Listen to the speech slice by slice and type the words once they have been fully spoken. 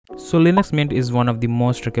So Linux Mint is one of the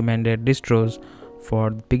most recommended distros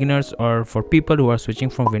for beginners or for people who are switching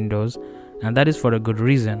from Windows, and that is for a good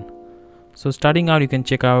reason. So starting out, you can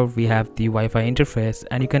check out, we have the Wi-Fi interface,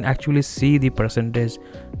 and you can actually see the percentage,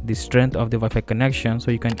 the strength of the Wi-Fi connection,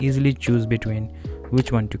 so you can easily choose between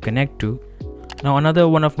which one to connect to. Now another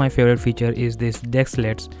one of my favorite feature is this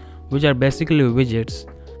dexlets, which are basically widgets.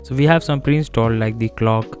 So we have some pre-installed like the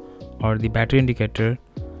clock or the battery indicator,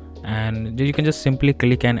 and you can just simply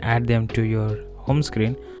click and add them to your home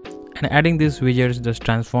screen, and adding these widgets just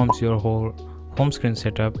transforms your whole home screen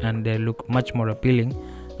setup and they look much more appealing.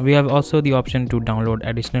 We have also the option to download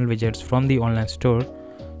additional widgets from the online store,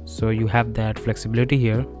 so you have that flexibility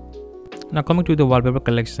here. Now coming to the wallpaper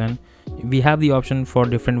collection, we have the option for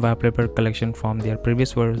different wallpaper collection from their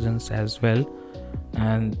previous versions as well,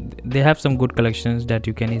 and they have some good collections that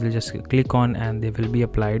you can easily just click on and they will be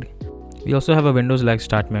applied. We also have a Windows like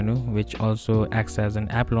start menu, which also acts as an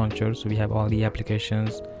app launcher, so we have all the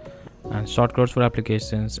applications and shortcuts for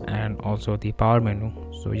applications and also the power menu,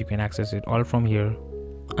 so you can access it all from here.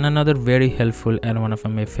 And another very helpful and one of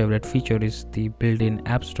my favorite feature is the built-in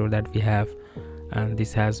app store that we have, and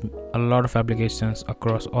this has a lot of applications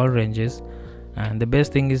across all ranges. And the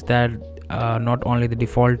best thing is that not only the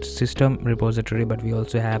default system repository, but we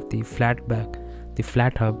also have the Flatpak, the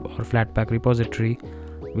FlatHub or Flatpak repository,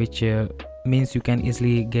 which means you can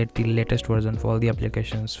easily get the latest version of all the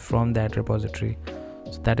applications from that repository.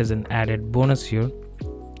 So that is an added bonus here.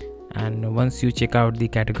 And once you check out the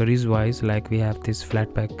categories wise, like we have this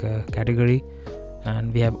Flatpak category,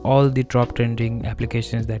 and we have all the top trending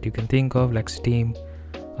applications that you can think of, like Steam,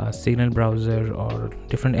 Signal browser, or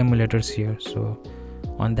different emulators here. So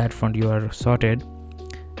on that front you are sorted.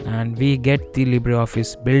 And we get the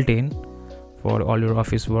LibreOffice built-in for all your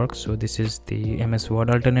office work, so this is the MS Word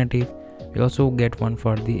alternative. We also get one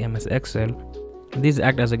for the MS Excel. These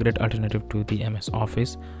act as a great alternative to the MS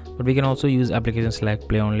Office, but we can also use applications like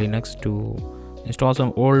Play on Linux to install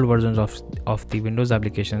some old versions of the Windows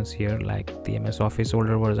applications here, like the MS Office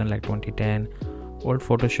older version like 2010, old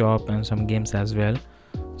Photoshop, and some games as well.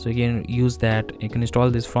 So you can use that, you can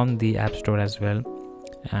install this from the App Store as well.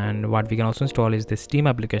 And what we can also install is the Steam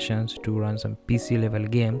applications to run some PC level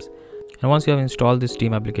games. And once you have installed the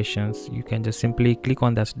Steam applications, you can just simply click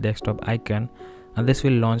on that desktop icon, and this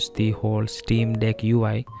will launch the whole Steam Deck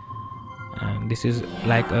UI, and this is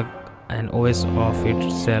like an OS of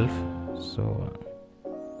itself. So,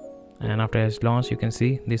 and after it's launched, you can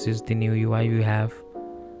see this is the new UI we have,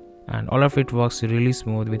 and all of it works really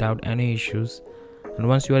smooth without any issues. And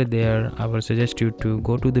once you are there, I will suggest you to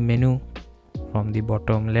go to the menu from the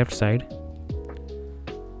bottom left side,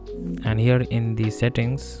 and here in the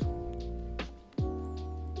settings,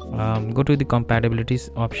 go to the compatibilities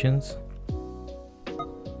options,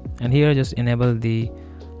 and here just enable the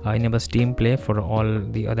enable Steam Play for all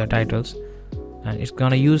the other titles, and it's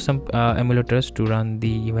gonna use some emulators to run the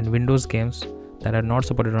even Windows games that are not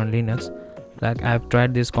supported on Linux. Like I've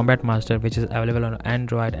tried this Combat Master, which is available on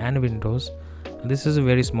Android and Windows. This is a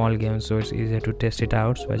very small game, so it's easier to test it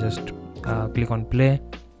out. So I just click on play,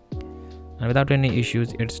 and without any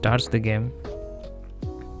issues it starts the game.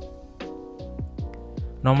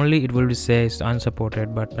 Normally it will say it's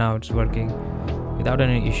unsupported, but now it's working without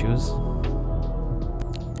any issues.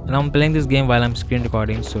 And I'm playing this game while I'm screen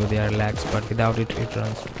recording, so there are lags, but without it, it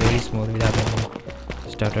runs very smooth without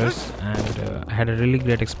any stutters. And I had a really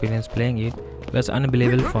great experience playing it. It was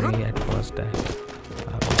unbelievable for me at first. It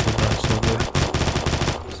was so good.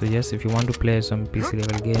 So yes, if you want to play some PC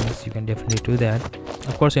level games, you can definitely do that.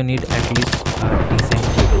 Of course, you need at least a decent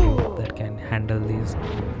GPU that can handle these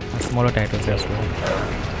smaller titles as well.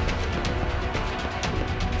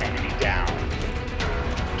 Enemy down.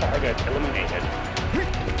 Target eliminated.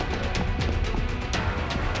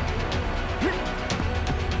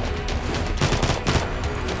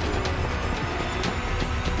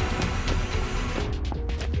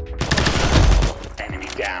 Enemy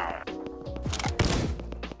down.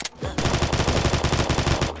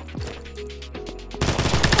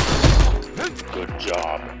 Good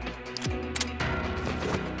job.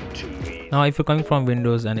 Now if you're coming from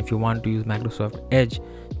Windows and if you want to use Microsoft Edge,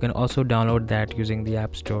 you can also download that using the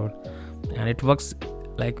App Store, and it works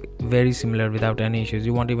like very similar without any issues.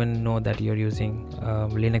 You won't even know that you're using a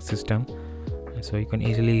Linux system, so you can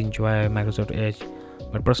easily enjoy Microsoft Edge.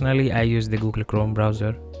 But personally, I use the Google Chrome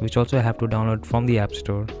browser, which also have to download from the App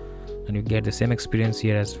Store, and you get the same experience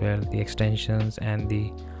here as well. The extensions and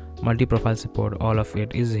the multi-profile support, all of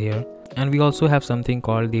it is here. And we also have something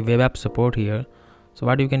called the web app support here. So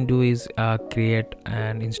what you can do is create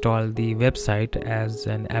and install the website as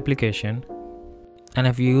an application, And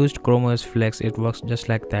if you used Chrome OS Flex, it works just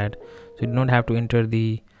like that. So you don't have to enter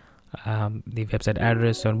the website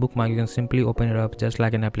address or bookmark. You can simply open it up just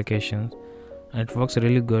like an application, and it works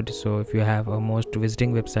really good. So if you have most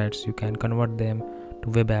visiting websites, you can convert them to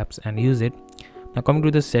web apps and use it. Now coming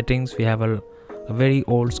to the settings, we have a very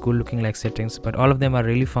old school looking like settings, but all of them are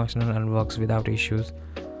really functional and works without issues.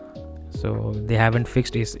 So they haven't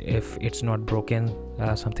fixed is if it's not broken,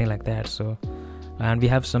 something like that. So, and we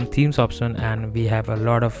have some themes option, and we have a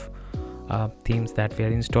lot of themes that we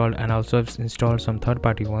are installed, and also I've installed some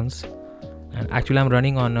third-party ones. And actually I'm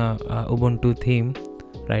running on a Ubuntu theme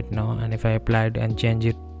right now, and if I applied and change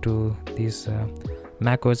it to this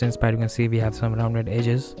macOS inspired, you can see we have some rounded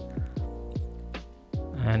edges.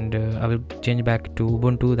 And I will change back to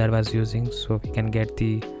Ubuntu that I was using, so we can get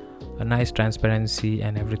the nice transparency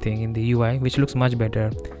and everything in the UI, which looks much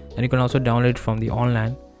better. And you can also download it from the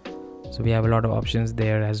online, so we have a lot of options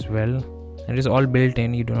there as well. And it is all built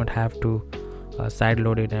in, you do not have to side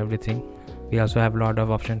load it and everything. We also have a lot of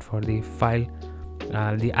options for the file,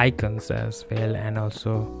 the icons as well, and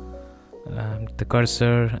also the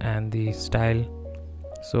cursor and the style.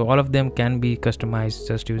 So all of them can be customized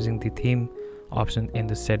just using the theme option in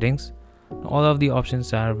the settings. All of the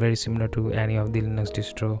options are very similar to any of the Linux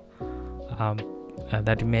distro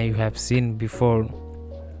that you may have seen before.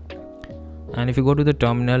 And if you go to the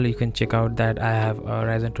terminal, you can check out that I have a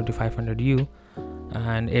Ryzen 2500U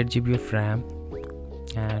and 8GB of RAM,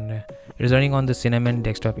 and it is running on the Cinnamon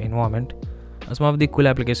desktop environment. Some of the cool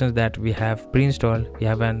applications that we have pre-installed, we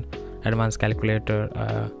have an advanced calculator,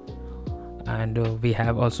 and we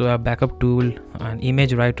have also a backup tool, an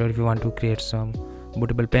image writer if you want to create some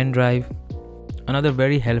bootable pen drive. Another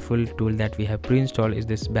very helpful tool that we have pre-installed is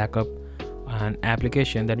this backup, an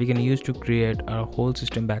application that we can use to create a whole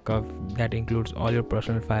system backup that includes all your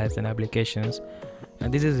personal files and applications.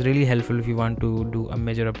 And this is really helpful if you want to do a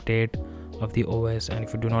major update of the OS, and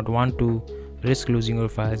if you do not want to risk losing your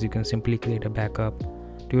files, you can simply create a backup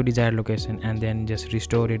to your desired location and then just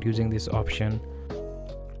restore it using this option.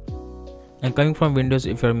 And coming from Windows,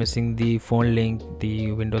 if you're missing the phone link,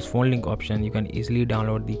 the Windows phone link option, you can easily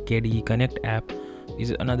download the KDE Connect app. This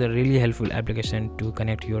is another really helpful application to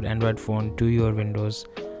connect your Android phone to your Windows,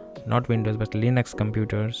 not Windows but Linux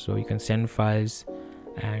computer. So you can send files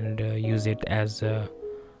and use it as a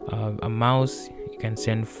mouse. You can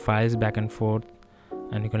send files back and forth,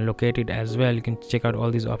 and you can locate it as well. You can check out all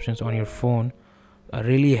these options on your phone. A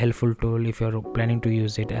really helpful tool if you're planning to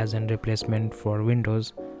use it as a replacement for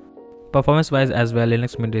Windows. Performance wise as well,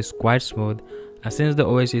 Linux Mint is quite smooth, and since the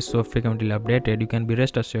OS is so frequently updated, you can be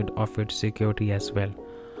rest assured of its security as well.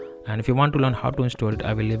 And if you want to learn how to install it,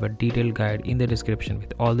 I will leave a detailed guide in the description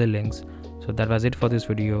with all the links. So that was it for this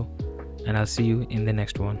video, and I'll see you in the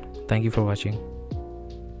next one. Thank you for watching.